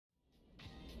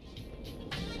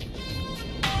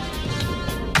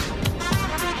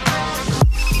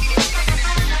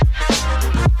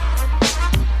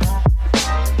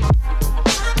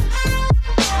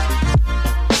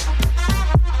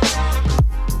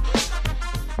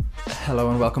Hello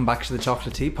and welcome back to the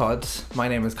Chocolate Teapot. My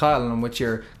name is Kyle and I'm with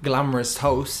your glamorous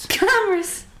host.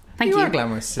 Glamorous. Thank you. You are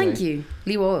glamorous today. Thank you.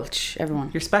 Lee Walsh, everyone.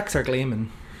 Your specs are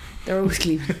gleaming. They're always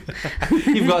gleaming.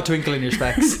 You've got a twinkle in your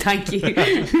specs. Thank you.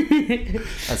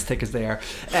 As thick as they are.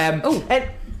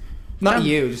 Not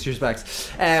you, just your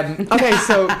specs. Okay,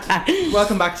 so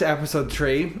welcome back to episode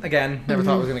 3. Again, never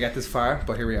thought I was going to get this far,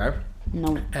 but here we are.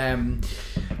 No.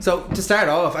 So to start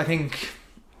off, I think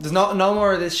there's no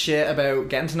more of this shit about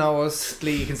getting to know us.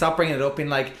 Lee, you can stop bringing it up. Being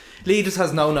like, Lee just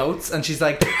has no notes, and she's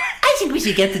like, I think we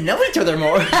should get to know each other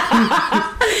more.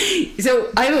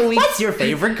 So I have a week. What's your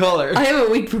favourite colour? I have a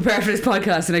week prepared for this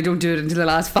podcast, and I don't do it until the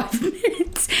last 5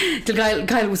 minutes. Till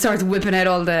Kyle starts whipping out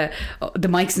all the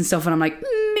mics and stuff, and I'm like,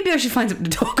 maybe I should find something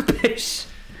to talk about.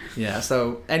 Yeah,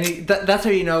 so that's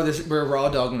how you know this. We're raw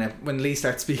dogging it when Lee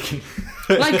starts speaking.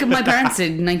 Like my parents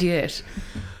did in 98.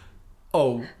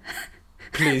 Oh,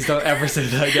 please don't ever say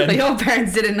that again. Like your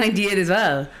parents did it in 98 as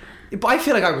well. But I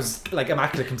feel like I was like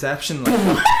Immaculate Conception.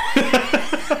 Like.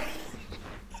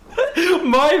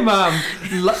 My mum.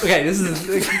 Okay, this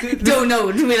is. Don't know.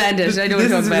 We'll end it. I don't want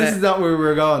to talk about it. This is not where we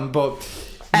were going, but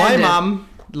my mum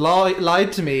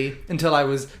lied to me until I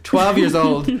was 12 years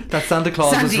old that Santa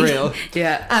Claus was real.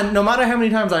 Yeah. And no matter how many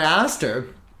times I asked her,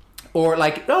 or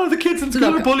like, oh, the kids in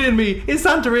school are bullying me, is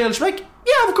Santa real? She's like,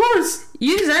 yeah, of course.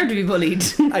 You deserve to be bullied.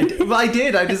 I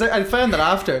did. I found that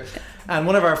after. And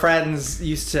one of our friends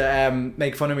used to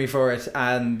make fun of me for it,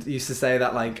 and used to say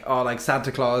that like, oh, like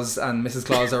Santa Claus and Mrs.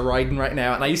 Claus are riding right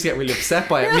now, and I used to get really upset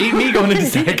by it. Me going into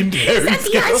secondary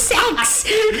school. Sex.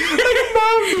 Like,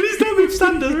 Mom, please tell me if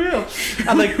Santa's real.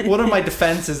 And like one of my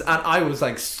defences, and I was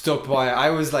like stuck by it. I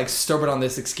was like stubborn on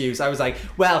this excuse. I was like,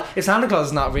 well, if Santa Claus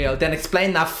is not real, then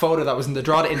explain that photo that was in the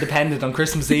Draw to Independent on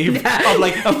Christmas Eve of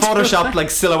like a photoshopped like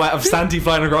silhouette of Santa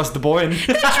flying across the Boyne. The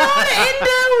Draw to Indo.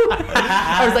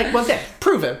 I was like, well, then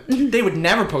prove it. They would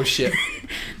never post shit.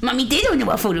 Mummy, they don't know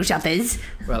what Photoshop is.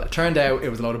 Well, it turned out it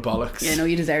was a load of bollocks. Yeah, no,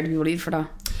 you deserve to be bullied for that.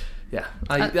 Yeah,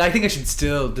 I think I should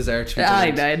still deserve to be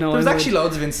bullied. I know. There was actually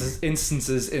loads of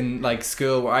instances in like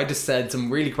school where I just said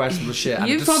some really questionable shit and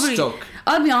it just stuck.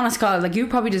 I'll be honest, Kyle, like you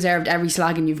probably deserved every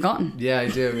slagging you've gotten. Yeah, I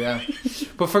do, yeah.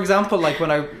 But for example, like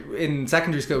when in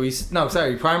secondary school,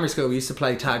 primary school, we used to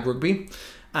play tag rugby.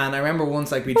 And I remember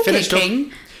once like we'd finished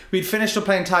up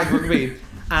playing tag rugby.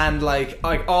 And like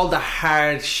all the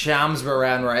hard shams were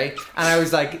around, right? And I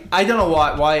was like, I don't know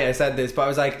why I said this, but I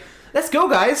was like, let's go,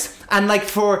 guys. And like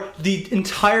for the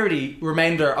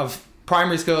remainder of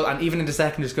primary school and even into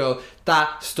secondary school,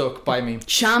 that stuck by me.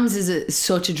 Shams is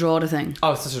such a draw to thing.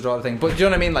 Oh, it's such a draw to thing. But do you know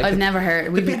what I mean? Like I've never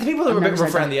heard. The people that were a bit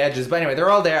rough around the edges. But anyway, they're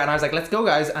all there, and I was like, let's go,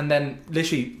 guys. And then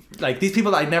literally, like these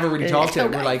people that I'd never really talked to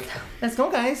were like, let's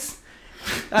go, guys.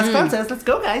 As Carl says, let's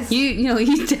go, guys.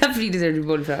 You definitely deserve to be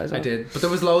bullied for that as well. I did, but there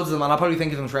was loads of them, and I'll probably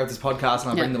think of them throughout this podcast, and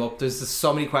I'll bring them up. There's just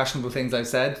so many questionable things I've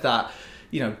said that, but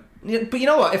you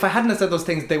know what? If I hadn't have said those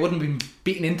things, they wouldn't have been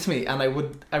beaten into me, and I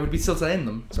would be still saying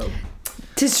them. So,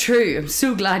 'tis true. I'm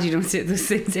so glad you don't say those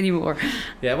things anymore.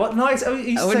 Yeah, what nice. I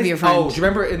wouldn't be your friend. Oh, do you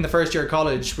remember in the first year of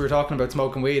college we were talking about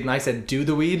smoking weed, and I said, "Do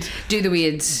the weed, do the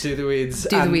weeds, do the weeds."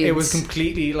 And it was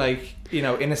completely like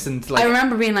innocent. Like, I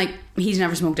remember being like, he's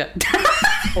never smoked it.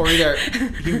 Or either,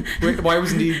 why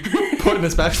wasn't he put in a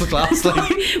special class?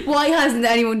 Like, why hasn't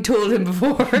anyone told him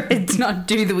before it's not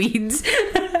do the weeds?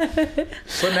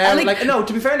 But now, no,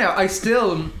 to be fair now, I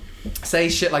still say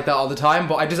shit like that all the time,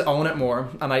 but I just own it more,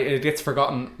 and it gets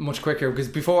forgotten much quicker, because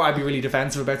before I'd be really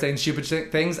defensive about saying stupid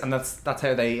things, and that's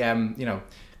how they,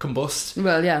 combust.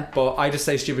 Well, yeah. But I just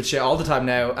say stupid shit all the time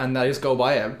now, and I just go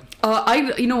by it.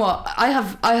 You know what? I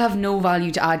have no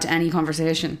value to add to any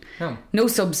conversation. No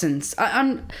substance.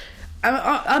 I'll be this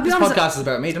honest. This podcast is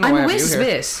about me. Don't know I'm why a I waste have you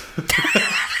here.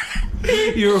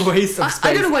 Space. You're a waste of space.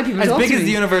 I don't know why people as talk big to as me.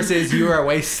 the universe is, you are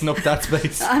wasting up that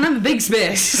space. And I'm a big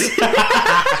space.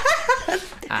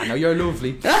 I know you're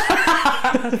lovely.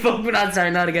 Fuck, we're not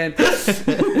starting that again.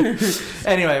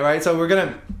 Anyway, right, so we're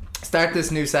gonna start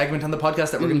this new segment on the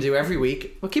podcast that we're going to do every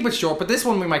week. We'll keep it short, but this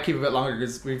one we might keep a bit longer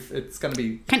because it's going to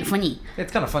be kind of funny.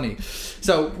 It's kind of funny.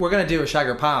 So we're going to do a Shag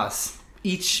or Pass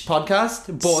each podcast,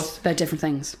 but about different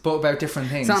things.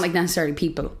 It's not like necessarily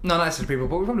people. No, not necessarily people,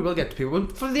 but we probably will get to people.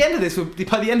 For the end of this,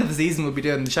 by the end of the season, we'll be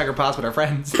doing the Shag or Pass with our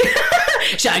friends.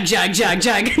 Shag.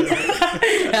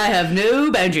 I have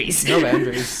no boundaries. No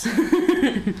boundaries.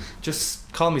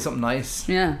 Just call me something nice.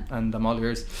 Yeah. And I'm all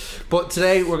yours. But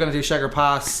today we're going to do Shag or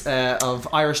Pass of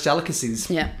Irish delicacies.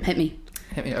 Yeah, hit me.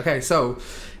 Okay, so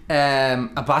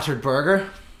a battered burger.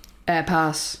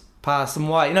 Pass. Pass. And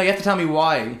why? You have to tell me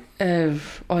why. I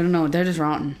don't know. They're just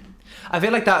rotten. I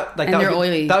feel like that. And they're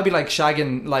oily. That would be like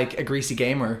shagging like a greasy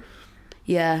gamer.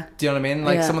 Yeah. Do you know what I mean?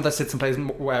 Like someone that sits and plays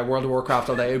World of Warcraft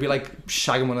all day, it would be like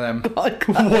shagging one of them. God.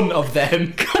 One of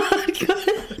them. God.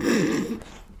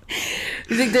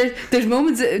 Like there's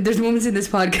moments in this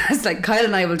podcast, like Kyle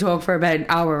and I will talk for about an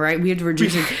hour, right? We had to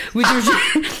reduce it. We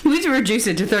had to reduce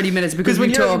it to 30 minutes because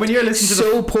when you're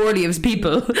listening to poorly of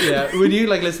people. Yeah, when you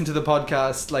like listen to the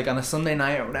podcast like on a Sunday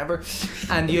night or whatever,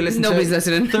 and you listen Nobody's to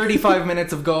listening. 35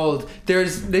 minutes of gold.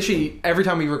 There's literally every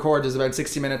time we record, there's about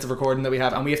 60 minutes of recording that we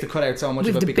have, and we have to cut out so much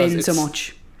of it because it's so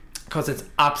much. Because it's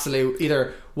absolute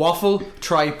either waffle,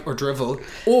 tripe, or drivel,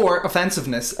 or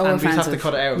offensiveness, and we have to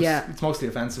cut it out. Yeah, it's mostly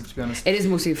offensive, to be honest. It is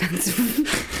mostly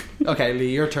offensive. Okay,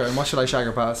 Lee, your turn. What should I shag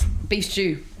or pass? Beef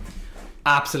stew.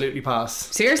 Absolutely pass.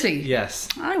 Seriously? Yes.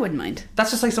 I wouldn't mind.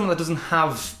 That's just like someone that doesn't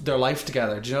have their life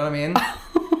together. Do you know what I mean?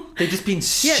 They've just been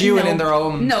stewing in their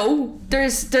own. No,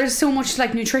 there's so much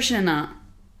like nutrition in that.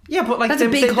 Yeah, but like that's a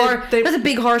big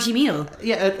hearty meal.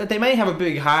 Yeah, they may have a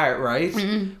big heart, right?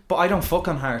 Mm-mm. But I don't fuck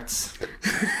on hearts.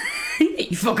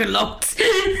 You fucking looked.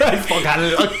 I fucking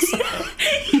looked.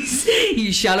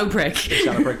 You shallow prick.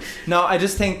 Shallow prick. No, I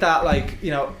just think that like,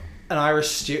 you know, an Irish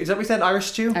stew. Is that what we said? Irish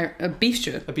stew? A beef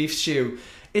stew. A beef stew.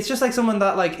 It's just like someone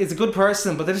that like is a good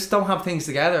person, but they just don't have things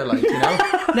together, like, you know.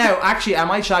 Now, actually, I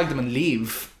might shag them and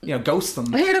leave. You know, ghost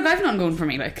them. Hey, look, I've nothing going for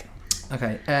me, like.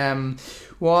 Okay.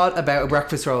 What about a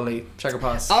breakfast roll, Lee? Shag or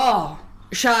pass? Oh,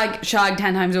 shag 10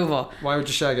 times over. Why would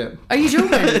you shag it? Are you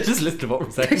joking? Just listen to what we're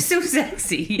saying. They're so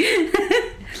sexy.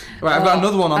 Right, I've got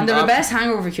another one on. And they're the best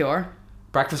hangover cure.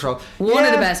 Breakfast roll. One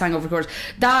of the best hangover cures.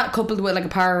 That coupled with like a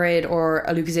Powerade or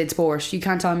a Lucozade Sport, you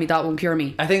can't tell me that won't cure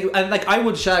me. I think, and like I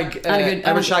would shag.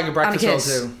 I would shag a breakfast roll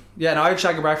too. Yeah, no, I would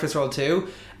shag a breakfast roll too.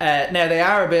 Now they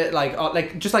are a bit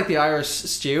like just like the Irish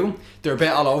stew, they're a bit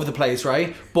all over the place,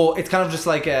 right? But it's kind of just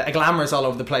like a glamorous all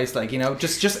over the place, like, you know,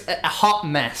 just a hot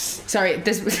mess. Sorry,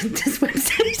 this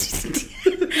website.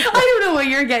 I don't know where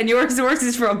you're getting your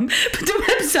sources from, but the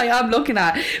website I'm looking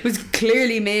at was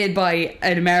clearly made by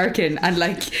an American, and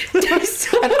like there's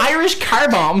an Irish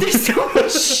car bomb. There's so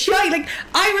much shite, like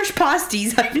Irish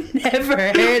pasties. I've never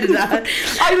heard of that.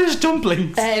 Irish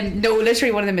dumplings. No,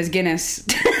 literally one of them is Guinness.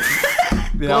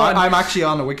 Yeah, I'm actually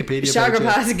on a Wikipedia page. Shag or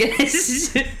pass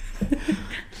Guinness.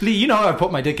 Lee, you know I've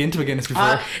put my dick into a Guinness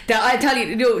before. I tell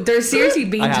you, no, there's seriously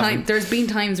been there's been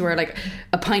times where like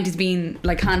a pint has been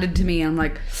like handed to me and I'm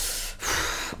like,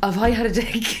 have I had a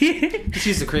dick? Just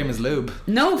use the cream as lube.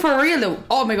 No, for real though.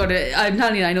 Oh my god, I'm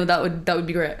telling you, I know that would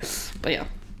be great. But yeah.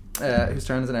 Whose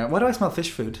turn is it now? Why do I smell fish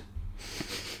food?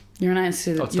 You're nice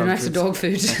to dog food. Next to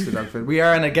dog food. We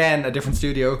are in again a different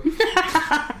studio.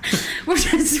 we're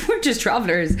just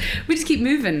travellers. We just keep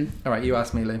moving. Alright, you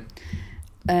ask me, Lee.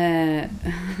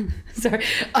 Sorry.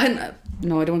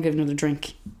 No, I don't want to give another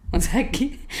drink. One sec.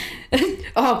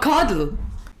 Oh, coddle.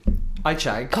 I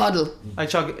shag. Coddle. I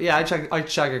shag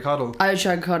a coddle. I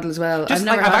shag coddle as well. I've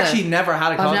actually never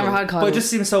had a coddle. I've never had coddle. But it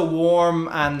just seems so warm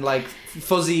and like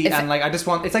fuzzy and like I just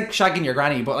want. It's like shagging your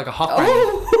granny, but like a hot granny,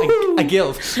 a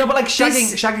gilf. No, but like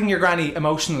shagging your granny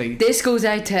emotionally. This goes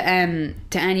out to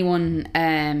anyone,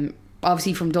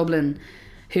 obviously from Dublin,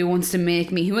 who wants to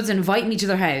invite me to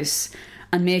their house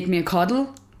and make me a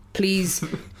coddle. Please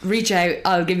reach out.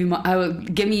 I'll give you my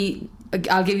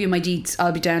deets.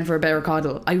 I'll be down for a better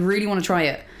coddle. I really want to try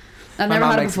it. I've never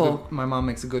had it before. My mom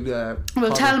makes a good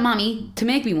well, tell mommy to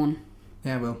make me one.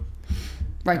 Yeah, I will.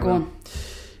 Right, go on.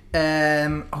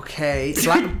 Okay.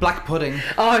 Black pudding.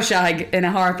 Oh, shag in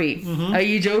a heartbeat. Mm-hmm. Are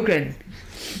you joking?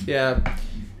 Yeah.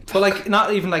 But like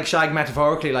not even like shag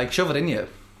metaphorically, like shove it in you.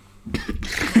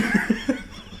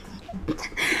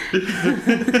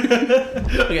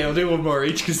 Okay, we'll do one more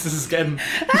each because this is getting.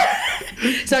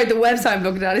 Sorry, the website I'm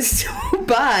looking at is so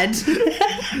bad.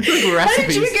 Like recipes. How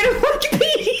did you get a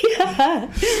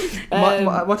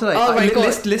Wikipedia? What did I?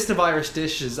 List of Irish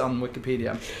dishes on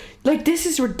Wikipedia. Like, this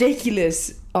is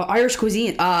ridiculous. Irish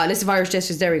cuisine. List of Irish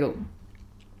dishes. There we go.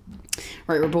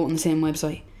 Right, we're both on the same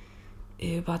website.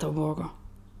 Ew, bato burger.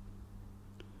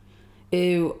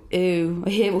 Ew. I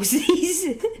hate most of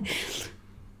these.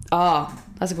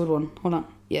 That's a good one. Hold on.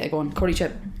 Yeah, go on. Curry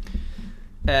chip.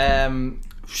 Which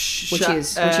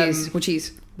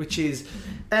is.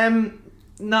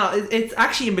 No, it's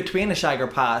actually in between a shag or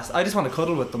pass. I just want to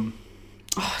cuddle with them.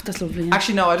 Oh, that's lovely. Yeah.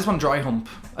 Actually, no, I just want to dry hump.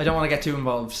 I don't want to get too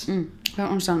involved. I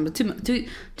don't understand, but too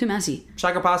messy.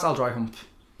 Shag or pass, I'll dry hump.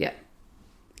 Yeah.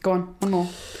 Go on, one more.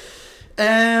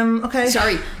 Okay.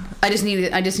 Sorry, I just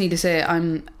need to say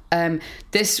I'm.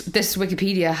 This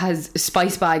Wikipedia has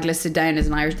spice bag listed down as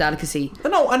an Irish delicacy.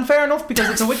 No, and fair enough because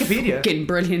it's a Wikipedia. Fucking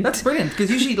brilliant. That's brilliant because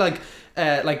usually like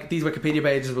these Wikipedia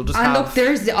pages will just and have. Look,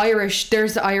 there's the Irish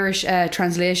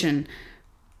translation.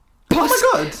 Oh my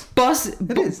god.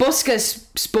 Buska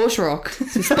Spíosrach.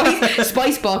 So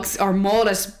Spice Box or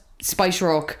Mála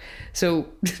Spíosrach. So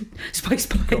Spice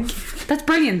Box. That's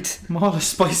brilliant. Mála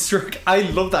Spíosrach. I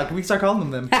love that. Can we start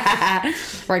calling them then?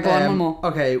 Right, go on, one more.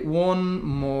 Okay, one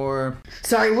more.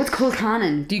 Sorry, what's called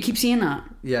cannon? Do you keep seeing that?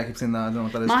 Yeah, I keep seeing that. I don't know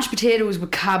what that is. Mashed potatoes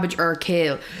with cabbage or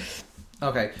kale.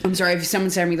 Okay. I'm sorry, if someone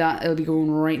sent me that, it'll be going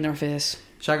right in their face.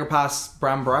 Shagger Pass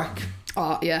Bran Brack.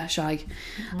 Oh, yeah, shag.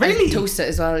 Really? And toast it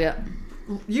as well, yeah.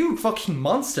 You fucking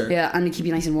monster. Yeah, and they keep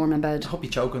you nice and warm in bed. I hope you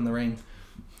choke on the ring.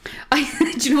 Do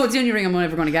you know what's the only ring I'm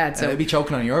ever going to get? So I'll be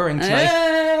choking on your ring tonight.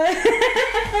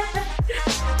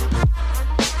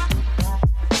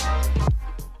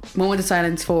 Moment of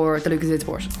silence for the Lucas Aid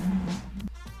Sport.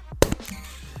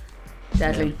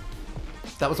 Deadly. Yeah.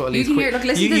 That was what you Lee can hear, look,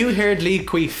 listen to you heard Lee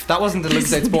queef. That wasn't the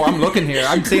Lucas Aid Sport. I'm looking here.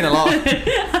 I'm seeing a lot.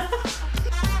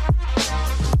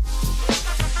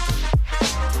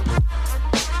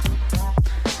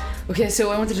 Okay,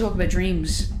 so I want to talk about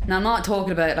dreams. Now, I'm not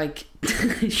talking about like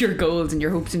your goals and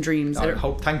your hopes and dreams. I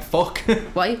hope, thank fuck.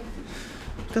 Why?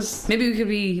 Because maybe we could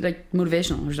be like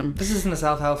motivational or something. This isn't a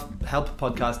self-help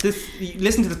podcast.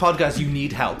 Listen to this podcast, you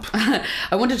need help. I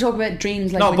want to talk about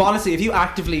dreams. Like no, but honestly, if you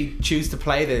actively choose to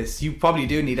play this, you probably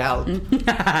do need help. Don't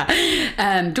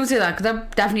say that, because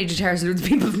that definitely deters loads of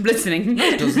people from listening. No,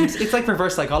 it doesn't. It's like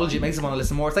reverse psychology. It makes them want to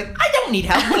listen more. It's like, I don't need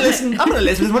help. I'm going to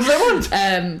listen as much as I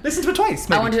want. Listen to it twice.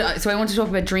 Maybe. I want to talk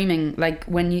about dreaming, like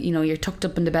when you're tucked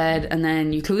up into bed and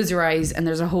then you close your eyes and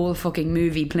there's a whole fucking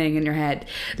movie playing in your head.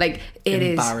 Like it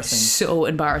is so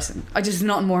embarrassing. I just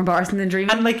nothing more embarrassing than dreaming.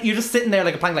 And like you're just sitting there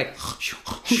like playing like,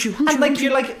 and like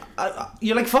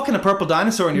you're like fucking a purple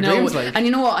dinosaur in your dreams. Like, and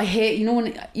you know what I hate? You know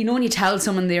when you tell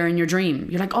someone they're in your dream,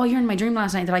 you're like, oh, you're in my dream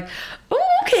last night. They're like,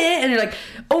 oh, okay, and you're like,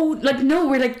 oh, like no,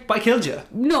 we're like, but I killed you.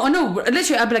 No,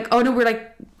 literally, I'd be like, oh no, we're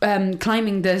like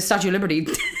climbing the Statue of Liberty.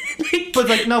 But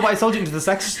like, no, but I sold you into the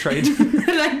sex trade.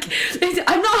 Like,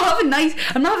 I'm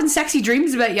not having sexy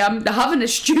dreams about you. I'm having a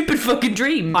stupid fucking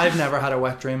dream. I've never had a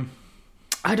wet dream.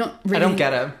 I don't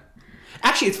get it.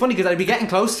 Actually, it's funny because I'd be getting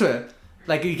close to it.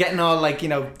 Like, you're getting all like,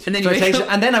 and then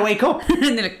and then I wake up.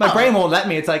 And like, my brain won't let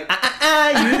me. It's like,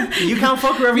 you can't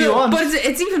fuck wherever you want. But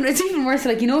it's even worse.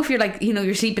 Like, if you're like,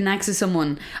 you're sleeping next to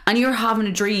someone and you're having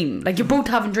a dream. Like, you're both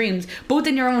having dreams, both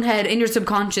in your own head, in your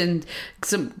subconscious.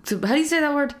 How do you say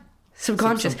that word?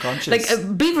 Subconscious. Like,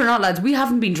 believe it or not, lads, we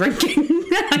haven't been drinking.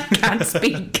 I can't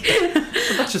speak.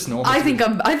 But that's just normal. I think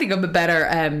I'm a better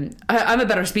I'm a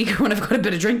better speaker when I've got a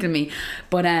bit of drink in me.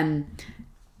 But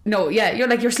no, yeah,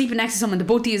 you're sleeping next to someone. The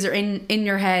both of you are in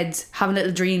your heads, having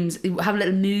little dreams, having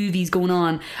little movies going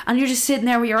on, and you're just sitting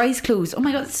there with your eyes closed. Oh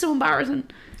my god, it's so embarrassing.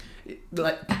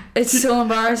 Like, it's so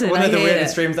embarrassing. One of the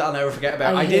weirdest dreams that I'll never forget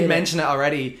about. I did mention it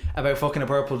already about fucking a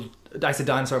purple. I said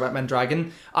dinosaur, but I meant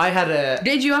dragon. I had a.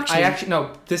 Did you actually? I actually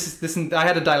no. This. I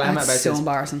had a dilemma about this. So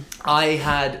embarrassing. I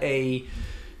had a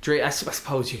dream. I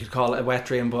suppose you could call it a wet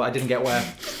dream, but I didn't get wet.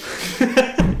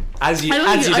 I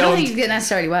don't think you get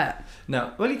necessarily wet.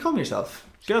 No. Well, you calm yourself.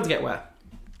 Girls get wet.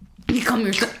 You calm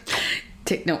yourself.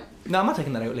 No, I'm not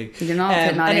taking that out, Lee. You're not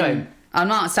putting that in. I'm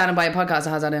not standing by a podcast that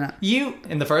has that in it. You,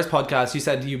 in the first podcast, you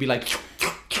said you'd be like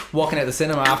walking out of the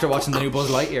cinema after watching the new Buzz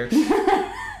Lightyear.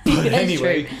 But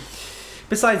anyway,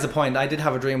 besides the point, I did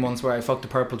have a dream once where I fucked a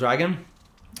purple dragon.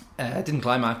 It didn't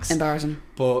climax. Embarrassing.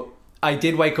 But I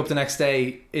did wake up the next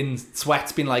day in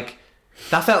sweats being like,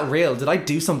 that felt real. Did I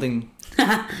do something?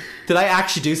 Did I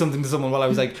actually do something to someone while I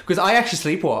was like... Because I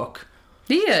actually sleepwalk.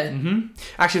 Yeah. Mm-hmm.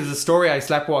 Actually, there's a story I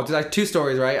sleepwalked. There's like two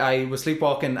stories, right? I was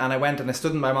sleepwalking and I went and I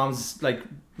stood in my mom's...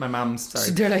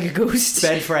 So they're like a ghost.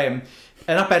 Bed frame.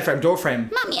 Not bed frame, door frame.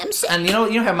 Mommy, I'm sick. And you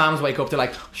know how moms wake up, they're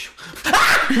like...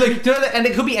 like, and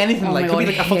it could be anything. It could be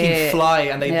like a fucking fly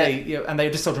and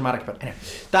they're just so dramatic. But anyway,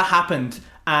 that happened,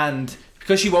 and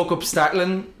because she woke up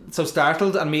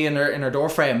startled, and me in her door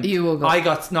frame, you woke up. I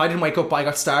didn't wake up, but I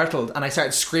got startled and I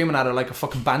started screaming at her like a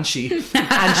fucking banshee.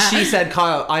 And she said,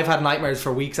 Kyle, I've had nightmares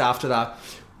for weeks after that.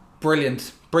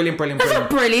 Brilliant. That's not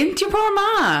brilliant, your poor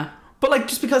ma. But like,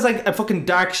 just because like a fucking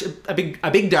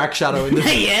a big dark shadow in the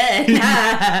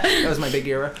yeah. That was my big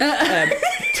era.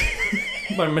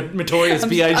 My notorious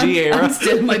B.I.G. era. I'm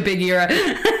still my big era.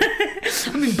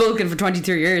 I've been bulking for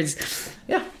 23 years.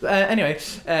 Yeah. Anyway,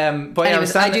 but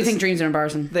anyways, I do think dreams are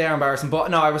embarrassing. They are embarrassing.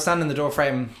 But no, I was standing in the door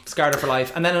frame, scarred her for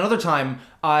life. And then another time,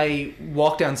 I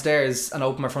walked downstairs and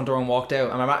opened my front door and walked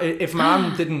out. And if my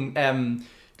mum didn't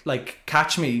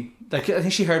catch me, like, I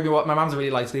think she heard me walk. My mum's a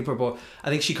really light sleeper, but I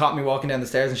think she caught me walking down the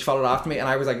stairs and she followed after me, and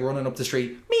I was like running up the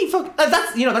street.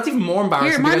 That's even more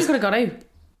embarrassing. Here, Marley could have got out.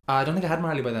 I don't think I had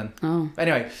Marley by then. Oh.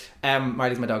 Anyway,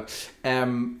 Marley's my dog.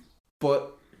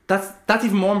 But that's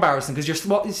even more embarrassing because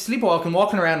you're sleepwalking,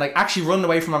 walking around, like actually running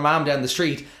away from my mom down the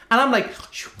street, and I'm like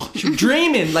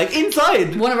dreaming, like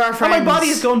inside. One of our friends, and my body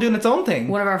is going doing its own thing.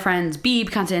 One of our friends,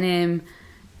 Beeb, can't say a name.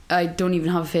 I don't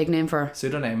even have a fake name for her.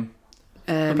 Pseudonym.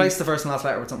 Replace the first and last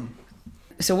letter with something.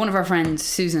 So one of our friends,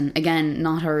 Susan, again,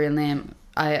 not her real name.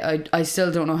 I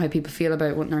still don't know how people feel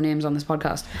about wanting their names on this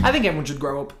podcast. I think everyone should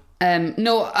grow up.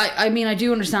 No, I mean, I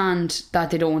do understand that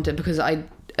they don't want it, because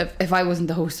if I wasn't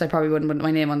the host, I probably wouldn't want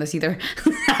my name on this either.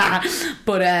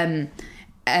 But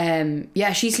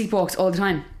yeah, she sleepwalks all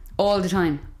the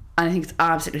time, and I think it's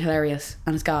absolutely hilarious,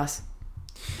 and it's gas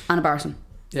and embarrassing.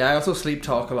 Yeah, I also sleep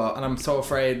talk a lot, and I'm so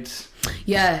afraid.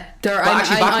 Yeah, before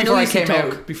I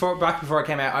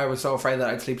came out, I was so afraid that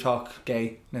I'd sleep talk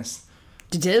gayness.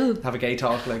 Did you have a gay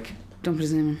talk? Like, don't put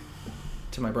his name in.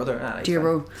 To my brother. To your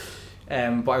bro.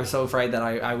 But I was so afraid that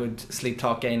I would sleep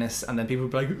talk gayness, and then people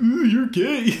would be like, "Ooh, you're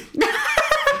gay."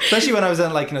 Especially when I was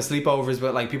in like sleepovers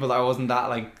with like people that I wasn't that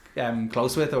like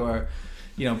close with, or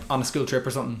on a school trip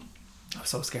or something. I was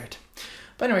so scared.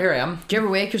 But anyway, here I am. Do you ever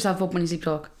wake yourself up when you sleep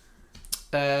talk?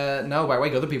 No, but I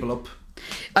wake other people up.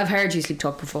 I've heard you sleep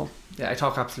talk before. Yeah, I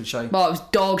talk absolute shite. Well, it was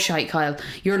dog shite, Kyle.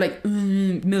 You're like,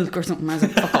 milk or something. I was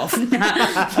like, fuck off.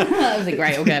 I was like,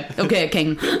 right, okay,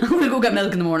 king. I'm gonna go get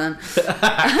milk in the morning.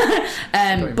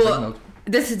 But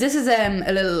this is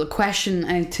a little question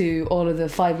out to all of the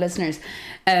 5 listeners.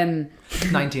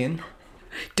 19.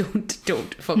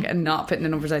 Don't fucking not putting the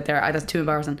numbers out there. That's too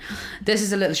embarrassing. This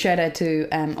is a little shout out to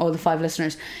all the 5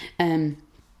 listeners.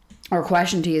 Our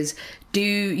question to you is: do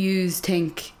you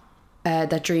think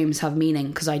that dreams have meaning?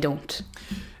 Because I don't.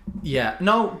 Yeah,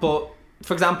 no, but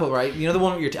for example, right? The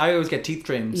one with I always get teeth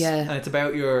dreams. Yeah, and it's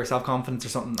about your self-confidence or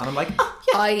something, and I'm like, oh,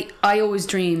 yeah. I always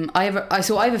dream. I have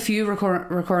a few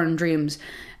recurring dreams.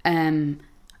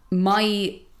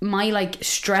 My like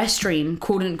stress dream,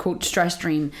 quote unquote stress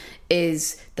dream,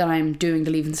 is that I'm doing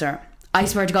the Leaving Cert. I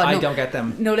swear to God, I don't get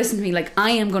them. No, listen to me. Like,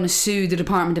 I am going to sue the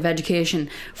Department of Education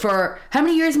for how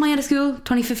many years am I out of school?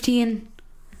 2015,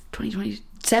 2020,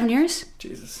 7 years.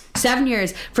 Jesus, 7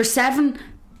 years. For 7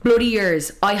 bloody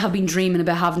years, I have been dreaming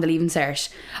about having the Leaving Cert.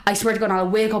 I swear to God, I'll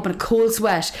wake up in a cold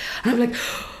sweat and I'm like,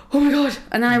 oh my God.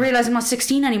 And then I realise I'm not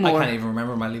 16 anymore. I can't even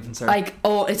remember my Leaving Cert. Like,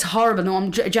 oh, it's horrible. No, I'm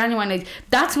genuinely like,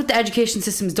 that's what the education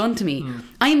system's done to me.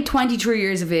 I am 23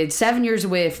 years of age, 7 years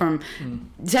away from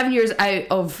 7 years out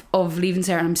of Leaving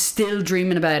Cert, and I'm still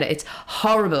dreaming about it. It's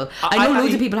horrible. I know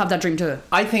loads of people have that dream too.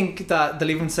 I think that the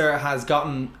Leaving Cert has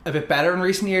gotten a bit better in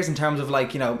recent years in terms of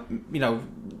like,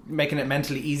 making it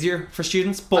mentally easier for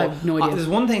students. But I have no idea. There's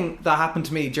one thing that happened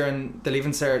to me during the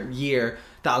Leaving Cert year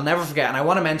that I'll never forget, and I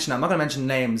want to mention, I'm not going to mention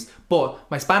names, but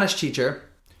my Spanish teacher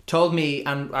told me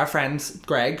and our friend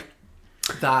Greg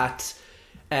that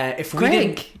if we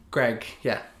didn't... Greg,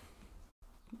 yeah.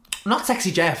 Not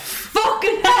Sexy Jeff.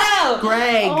 Fucking hell!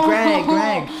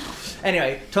 Greg.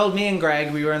 Anyway, told me and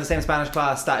Greg, we were in the same Spanish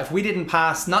class, that if we didn't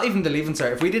pass, not even the Leaving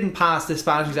Cert, if we didn't pass the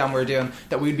Spanish exam we were doing,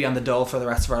 that we'd be on the dole for the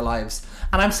rest of our lives.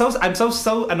 And I'm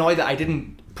so annoyed that I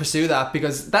didn't pursue that,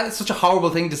 because that is such a horrible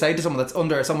thing to say to someone that's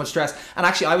under so much stress. And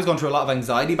actually, I was going through a lot of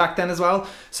anxiety back then as well.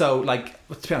 So, like,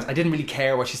 to be honest, I didn't really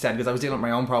care what she said because I was dealing with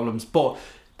my own problems. But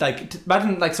like,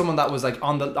 imagine like someone that was like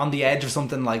on the edge of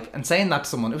something, like, and saying that to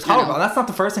someone, it was horrible. And that's not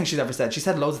the first thing she's ever said. She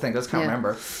said loads of things I just can't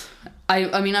remember.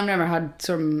 I mean, I've never had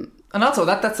some. And also,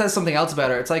 that says something else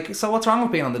about her. It's like, so what's wrong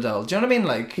with being on the dole? Do you know what I mean?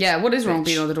 Like, yeah, what is wrong with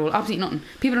being on the dole? Absolutely nothing.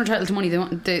 People are entitled to money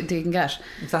they can get.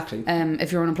 Exactly.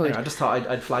 If you're unemployed. Anyway, I just thought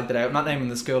I'd flagged it out. Not naming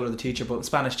the school or the teacher, but the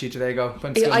Spanish teacher. There you go.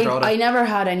 I never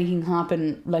had anything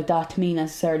happen like that to me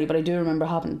necessarily, but I do remember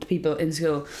happening to people in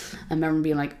school. I remember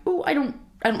being like, oh, I don't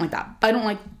like that. I don't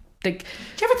like. Like,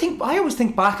 do you ever think? I always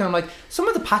think back and I'm like, some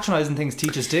of the patronising things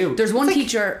teachers do. There's one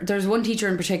teacher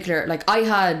in particular. Like, I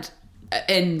had,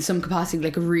 in some capacity,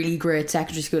 like a really great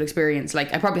secondary school experience.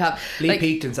 Like, I probably have. Lee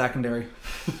peaked in secondary.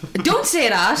 Don't say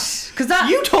that, because that.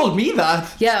 You told me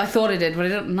that. Yeah, I thought I did, but I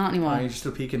don't. Not anymore. Oh, you're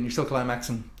still peaking. You're still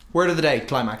climaxing. Word of the day: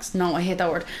 climax. No, I hate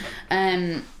that word.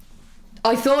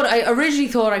 I originally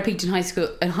thought I peaked in high school.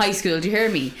 Do you hear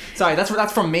me? Sorry, that's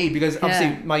from me, because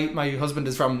obviously my husband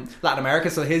is from Latin America,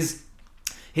 so his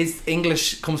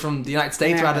English comes from the United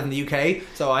States rather than the UK.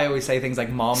 So I always say things like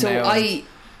 "mom." So now.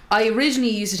 I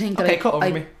originally used to think that. Okay, cut over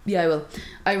me. Yeah, I will.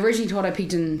 I originally thought I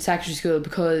peaked in secondary school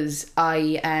because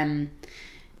I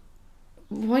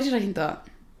Why did I think that?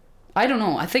 I don't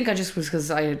know. I think I just was because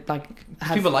I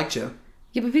people liked you.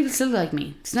 Yeah, but people still like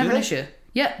me. It's never an issue.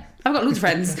 Yeah, I've got loads of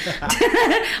friends.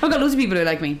 I've got loads of people who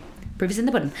like me. Proof is in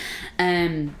the pudding.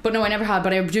 But no, I never had.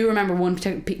 But I do remember one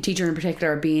teacher in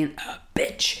particular being a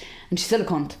bitch, and she's still a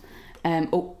cunt.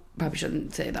 probably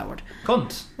shouldn't say that word.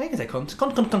 Cunt. You can say cunt.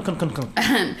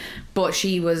 Cunt. But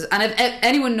she was, and if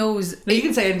anyone knows, no, you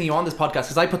can say anything you want on this podcast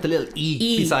because I put the little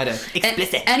e beside it.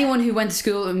 Explicit. Anyone who went to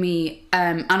school with me,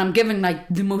 and I'm giving like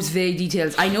the most vague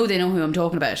details. I know they know who I'm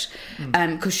talking about,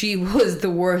 because she was the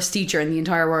worst teacher in the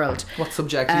entire world. What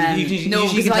subject? No,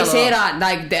 because if I say that,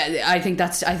 like, I think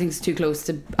it's too close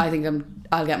to.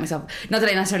 I'll get myself, not that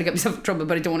I necessarily get myself in trouble,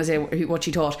 but I don't want to say what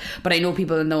she taught, but I know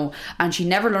people know. And she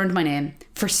never learned my name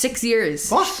for 6 years.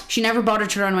 What? She never bothered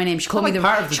to learn my name. She called me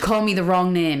the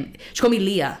wrong name. She called me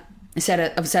Leah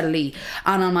instead of Lee.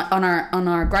 And on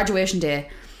our graduation day,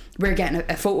 we were getting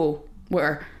a photo with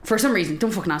her. For some reason,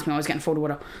 don't fucking ask me why I was getting a photo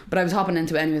with her, but I was hopping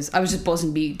into it anyways. I was just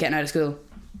buzzing to be getting out of school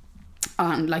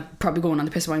and like probably going on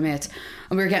the piss with my mates,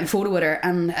 and we were getting a photo with her,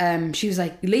 and she was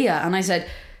like, Leah, and I said,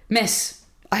 Miss,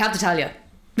 I have to tell you,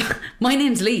 my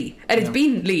name's Lee, and it's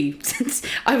been Lee since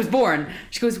I was born.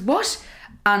 She goes, what?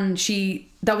 And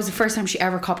that was the first time she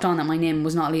ever copped on that my name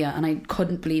was not Leah, and I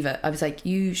couldn't believe it. I was like,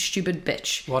 you stupid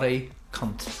bitch. What a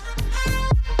cunt.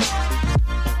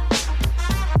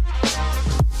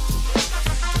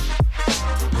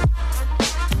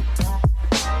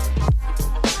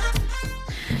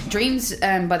 Dreams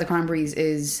by the Cranberries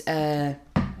is the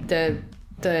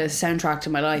soundtrack to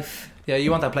my life. Yeah,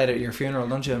 you want that played at your funeral,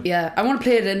 don't you? Yeah, I want to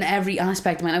play it in every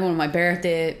aspect. I want my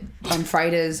birthday, on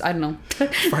Fridays. I don't know.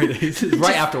 Fridays,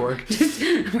 right after work.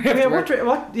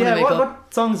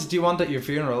 What songs do you want at your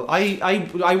funeral?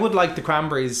 I would like the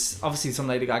Cranberries. Obviously, some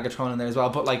Lady Gaga thrown in there as well.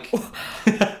 But like,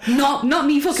 not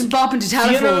me fucking bopping to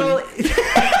telephone.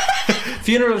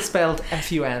 Funeral spelled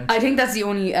F-U-N. I think that's the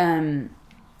only.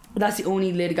 That's the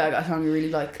only Lady Gaga song I really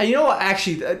like. And you know what,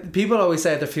 actually, people always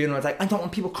say at their funeral, it's like, I don't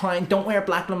want people crying, don't wear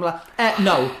black, blah, blah, blah.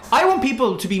 No, I want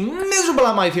people to be miserable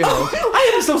at my funeral.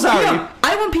 I am so sorry. No,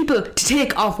 I want people to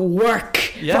take off work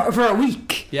for a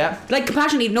week. Yeah. Like,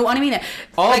 compassionately, no, I mean it.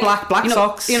 All like, black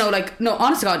socks. You know, like, no,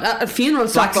 honest to God, funeral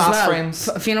black socks as well. Frames.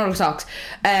 Funeral socks.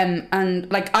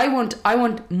 And, like, I want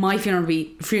my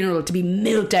funeral to be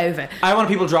milked out of it. I want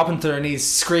people dropping to their knees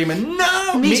screaming,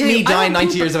 no! Me dying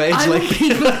 90 years of age.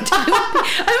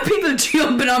 I want people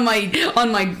jumping on my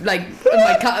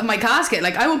casket.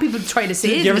 Like, I want people to try to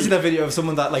save me. You ever see that video of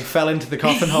someone that like fell into the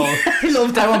coffin hole? I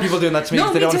love that. I want people doing that to me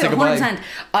because they don't want to say goodbye.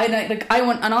 100%. I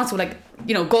want, and also like,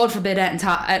 you know, God forbid anything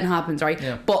happens, right?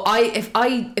 Yeah. But if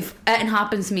anything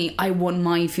happens to me, I want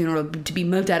my funeral to be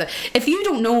milked out of. If you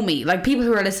don't know me, like people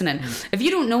who are listening, if you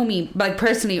don't know me like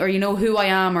personally, or you know who I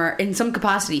am, or in some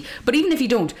capacity, but even if you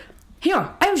don't. Here,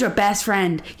 I was your best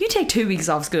friend. You take 2 weeks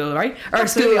off school, right? Or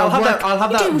absolutely. school. I'll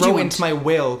have that row into my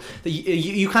will.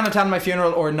 You can't attend my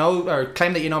funeral or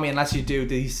claim that you know me unless you do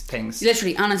these things.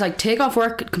 Literally, and it's like, take off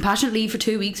work, compassionate leave for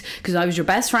 2 weeks because I was your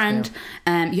best friend.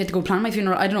 You had to go plan my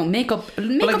funeral. I don't know, make up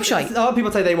shite. A lot of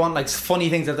people say they want like funny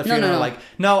things at the funeral. No. Like,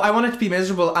 no, I want it to be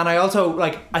miserable, and I also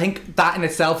like. I think that in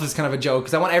itself is kind of a joke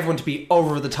because I want everyone to be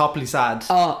over the toply sad.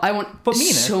 Oh, I want, but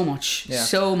mean so much,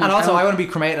 so much. And also, I want to be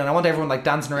cremated, and I want everyone like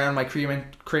dancing around my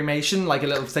cremation like a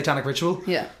little satanic ritual.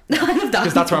 Yeah. I love that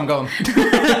because that's where I'm going.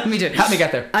 Me too. Help me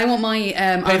get there. I want my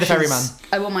pay the ferryman.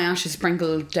 I want my ashes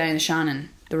sprinkled down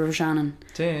the River Shannon.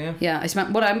 Yeah. I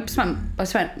spent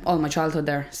all my childhood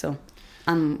there, so,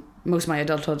 and most of my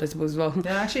adulthood, I suppose, as well.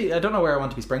 Yeah, actually, I don't know where I want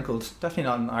to be sprinkled. Definitely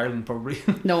not in Ireland, probably.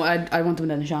 No, I want them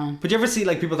down the Shannon. But you ever see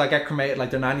like people that get cremated,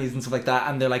 like their nannies and stuff like that,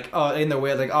 and they're like, oh, in their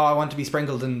will, like, oh, I want to be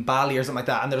sprinkled in Bali or something like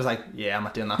that, and they're just like, yeah, I'm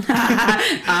not doing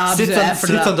that. Sits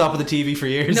on top of the TV for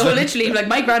years. No, literally, like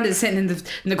my granddad is sitting in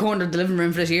the corner of the living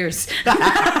room for years.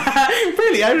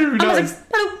 Really, I didn't know. Like,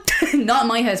 hello. Not in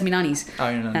my house, my nanny's. Oh,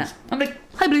 your nanny's. I'm like,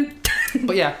 hi, Blue.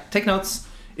 But yeah, take notes.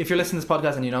 If you're listening to this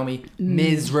podcast and you know me,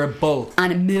 miserable.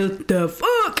 And milk the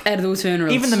fuck out of those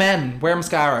funerals. Even the men wear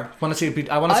mascara. I want to see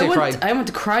cry. I want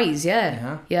the cries,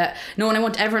 yeah. No, and I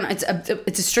want everyone. It's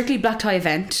a strictly black tie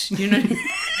event. You know what I mean?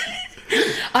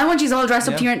 I want you all dressed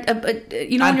up to your,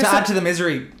 you know. And to add to the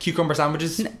misery, cucumber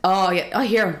sandwiches. Oh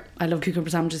yeah, I love cucumber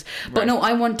sandwiches. But no,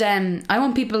 I want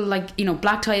people like, you know,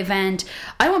 black tie event.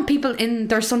 I want people in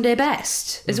their Sunday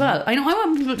best as well. I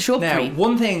want people to show up for me.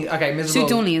 One thing, okay, miserable.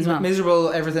 Suit only as well. Miserable,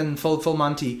 everything, full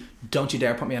Monty. Don't you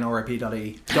dare put me on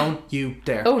RIP.ie. Don't you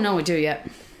dare. Oh no, I do, yeah.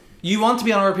 You want to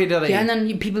be on RIP.ie? Yeah, and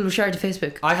then people will share it to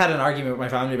Facebook. I had an argument with my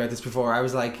family about this before. I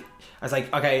was like,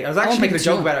 okay, I was actually making a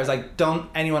joke about it. I was like, don't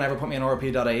anyone ever put me on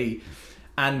RIP.ie.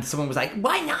 And someone was like,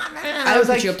 why not? I was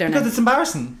like, because it's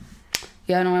embarrassing.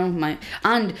 Yeah, no, I don't mind.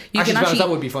 And you actually, can actually, that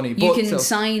would be funny. You can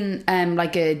sign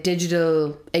like a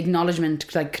digital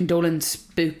acknowledgement, like condolence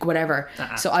book, whatever.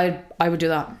 So I would do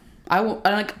that. I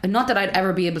like, not that I'd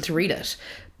ever be able to read it,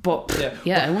 but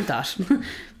yeah, I want that.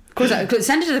 Of course,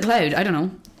 send it to the cloud. I don't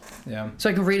know. Yeah. So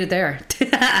I can read it there.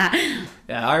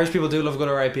 Yeah, Irish people do love good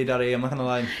RIP.ie, I'm not gonna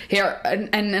lie. Here,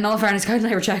 and in all fairness, Kyle and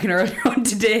I were checking earlier on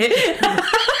today.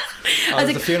 Oh,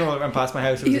 the funeral went past my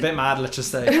house. It was a bit mad, let's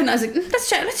just say. And I was like, let's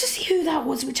check. Let's just see who that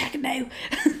was. We're checking now.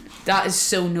 That is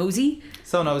so nosy.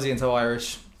 So nosy and so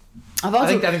Irish. I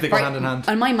think they go hand in hand.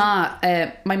 And my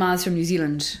ma's from New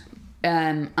Zealand,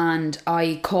 and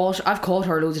I've caught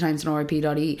her loads of times on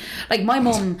RIP.ie. Like my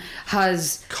mum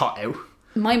has caught out.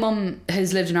 My mum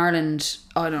has lived in Ireland,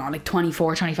 I don't know, like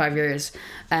 24, 25 years.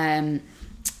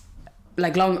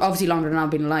 Like obviously longer than I've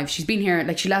been alive. She's been here,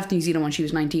 like she left New Zealand when she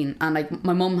was 19, and like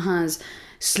my mum has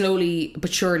slowly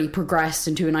but surely progressed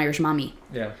into an Irish mammy.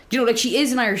 Yeah. You know, like she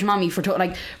is an Irish mammy for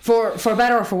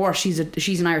better or for worse. She's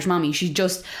an Irish mammy. She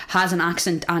just has an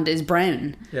accent and is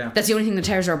brown. Yeah. That's the only thing that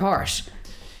tears her apart.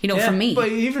 You know, from me. But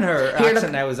even her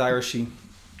accent now is Irishy.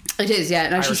 It is, yeah.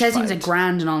 Now Irish she says things vibes. like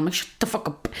grand and all. I'm like, shut the fuck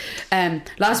up.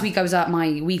 Last week I was at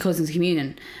my wee cousin's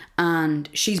communion, and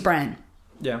she's brown.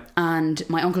 Yeah. And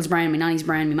my uncle's brown, my nanny's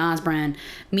brown, my ma's brown.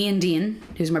 Me and Dean,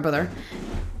 who's my brother,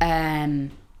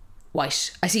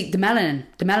 white. I see the melanin.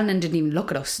 The melanin didn't even look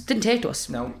at us. Didn't take to us.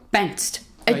 No. Bounced.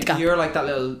 Like, you're like that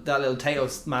little Teo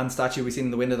man statue we seen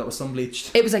in the window that was sun bleached.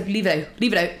 It was like, leave it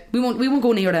out. We won't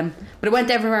go near them. But it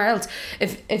went everywhere else.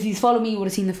 If you follow me, you would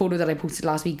have seen the photo that I posted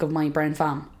last week of my brown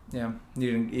fam. Yeah,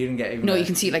 you didn't get even. No, you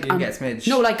can see like you didn't get a smidge.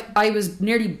 No, like I was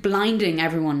nearly blinding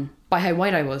everyone by how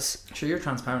white I was. Sure, you're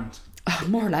transparent.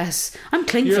 More or less. I'm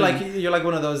cling You're film. you're like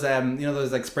one of those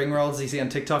those like spring rolls you see on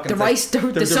TikTok. And the rice,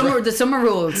 the summer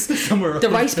rolls, the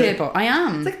rice paper. I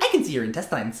am. It's like I can see your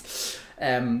intestines.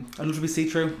 A little bit see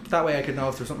through. That way I could know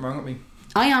if there's something wrong with me.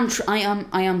 I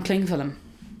am cling film.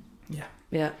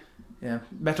 Yeah.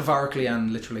 Metaphorically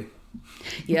and literally.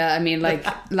 Yeah, I mean, like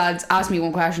lads, ask me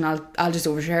one question, I'll just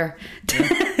overshare.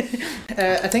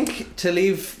 I think to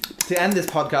end this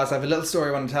podcast, I have a little story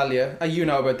I want to tell you. You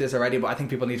know about this already, but I think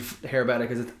people need to hear about it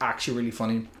because it's actually really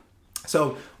funny.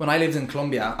 So when I lived in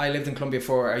Colombia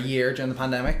for a year during the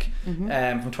pandemic,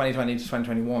 from 2020 to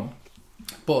 2021.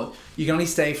 But you can only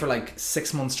stay for like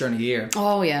 6 months during a year.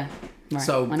 Oh yeah. Right.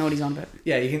 So I know what he's on about.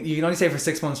 Yeah, you can only stay for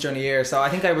 6 months during a year. So I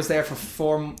think I was there for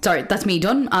 4 months. Sorry, that's me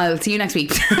done. I'll see you next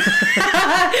week.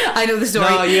 I know the story.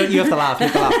 No, you have to laugh.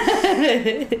 And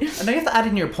then you have to add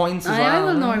in your points as well. I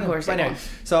will know, of course. But anyway,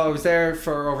 so I was there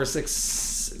for over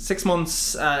six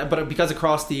months, but because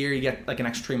across the year you get like an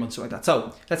extra 3 months or like that.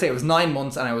 So let's say it was 9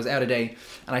 months and I was out a day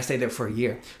and I stayed there for a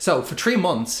year. So for 3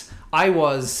 months I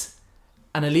was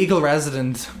an illegal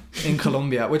resident in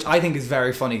Colombia, which I think is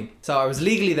very funny. So I was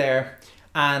legally there,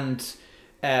 and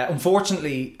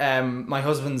unfortunately my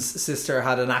husband's sister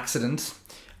had an accident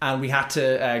and we had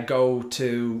to go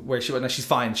to where she was. Now she's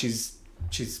fine, she's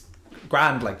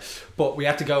grand, like, but we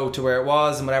had to go to where it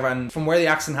was and whatever, and from where the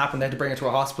accident happened they had to bring her to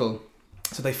a hospital.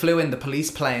 So they flew in the police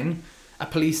plane, a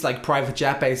police like private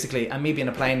jet basically, and me being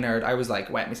a plane nerd, I was like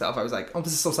wet myself. I was like, oh,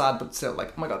 this is so sad, but still,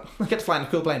 like, oh my god, I get to fly in a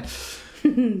cool plane.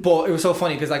 But it was so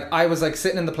funny because like I was like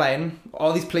sitting in the plane,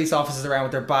 all these police officers around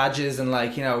with their badges and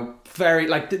like, you know, very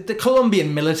like the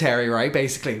Colombian military, right,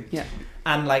 basically. Yeah.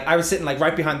 And like I was sitting like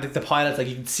right behind the pilots, like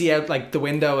you could see out like the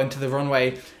window into the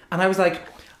runway, and I was like,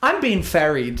 I'm being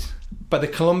ferried by the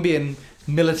Colombian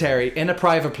military in a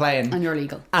private plane, and you're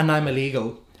illegal, and I'm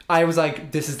illegal. I was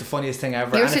like, this is the funniest thing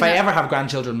ever. And if I ever have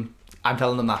grandchildren, I'm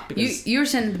telling them that. Because you're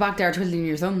sitting in the back there twiddling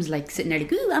your thumbs, like sitting there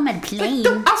like, ooh, I'm at a plane.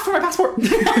 Don't ask for my passport.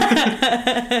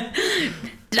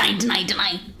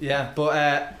 Deny. Yeah,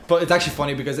 but it's actually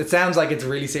funny because it sounds like it's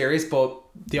really serious, but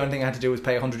the only thing I had to do was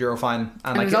pay €100 fine,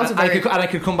 and I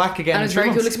could come back again. And it was a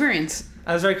very cool experience. And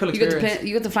it was a very cool experience.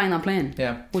 You got to fly on that plane.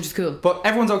 Yeah, which is cool. But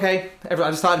everyone's okay. I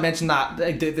just thought I'd mention that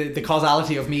the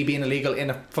causality of me being illegal in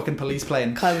a fucking police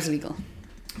plane. Kyle was illegal.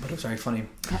 But it was very funny.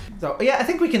 So yeah, I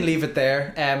think we can leave it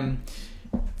there.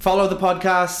 Follow the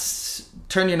podcast,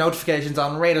 turn your notifications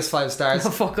on, rate us 5 stars. Oh,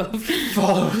 fuck off.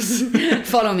 Follow us.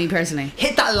 Follow me personally.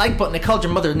 Hit that like button. I called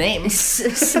your mother names.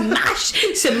 Smash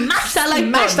that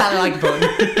like button. Smash that like button.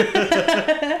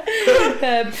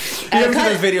 You ever see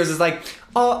those videos? It's like,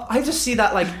 oh, I just see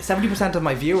that like 70% of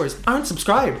my viewers aren't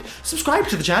subscribed. Subscribe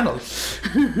to the channel.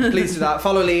 Please do that.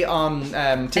 Follow Lee on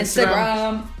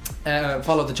Instagram.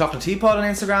 Follow the Chocolate Teapot on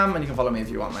Instagram, and you can follow me if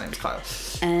you want. My name's Kyle.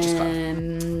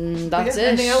 That's it.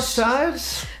 Anything else to add?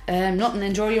 Nothing.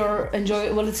 Enjoy.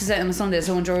 Well, it's out on a Sunday,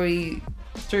 so enjoy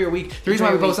your week. The reason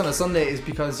why we post on a Sunday is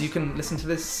because you can listen to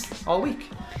this all week.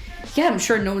 Yeah, I'm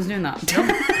sure no one's doing that.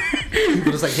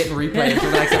 People just like hitting replay until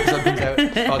the next episode comes out.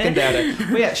 Fucking doubt it.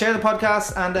 But yeah, share the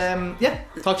podcast, and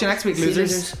talk to you next week,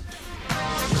 losers.